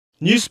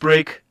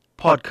Newsbreak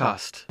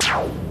Podcast.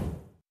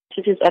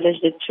 It is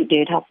alleged that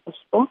today at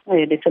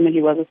 4:30, the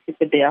family was asleep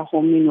at their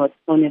home in what's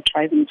known as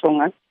Tribe in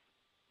Tongaat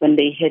when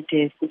they heard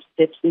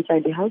footsteps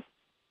inside the house,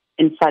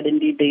 and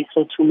suddenly they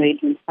saw two males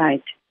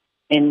inside.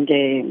 And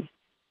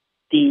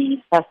the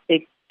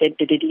suspect, that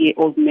the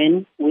 38-year-old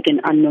man with an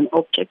unknown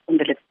object on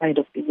the left side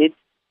of the head,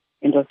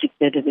 and was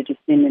declared as a deceased,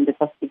 and the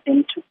suspect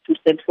then took two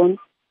cell phones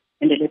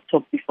and a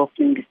laptop before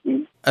fleeing the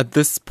scene. At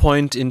this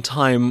point in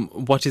time,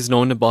 what is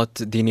known about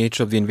the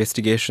nature of the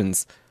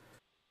investigations?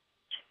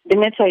 The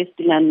matter is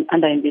still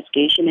under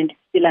investigation, and it's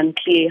still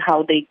unclear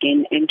how they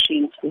gain entry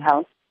into the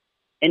house.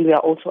 And we are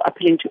also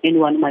appealing to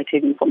anyone who might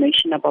have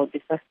information about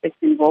the suspects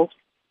involved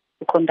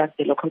to contact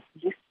the local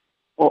police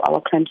or our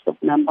crime stop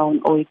number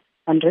on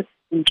 0800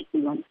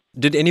 1.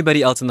 Did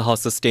anybody else in the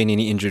house sustain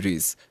any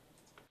injuries?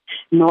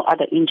 No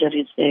other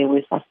injuries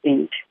were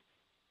sustained.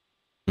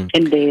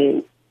 And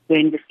they were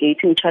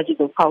investigating charges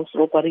of house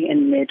robbery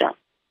and murder.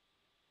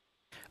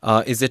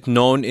 Is it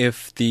known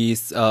if the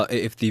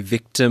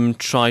victim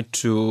tried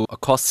to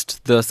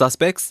accost the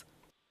suspects?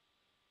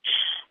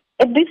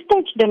 At this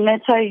stage, the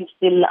matter is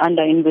still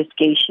under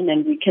investigation,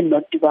 and we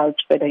cannot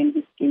divulge further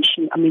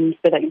information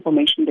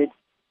that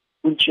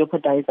would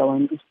jeopardize our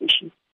investigation.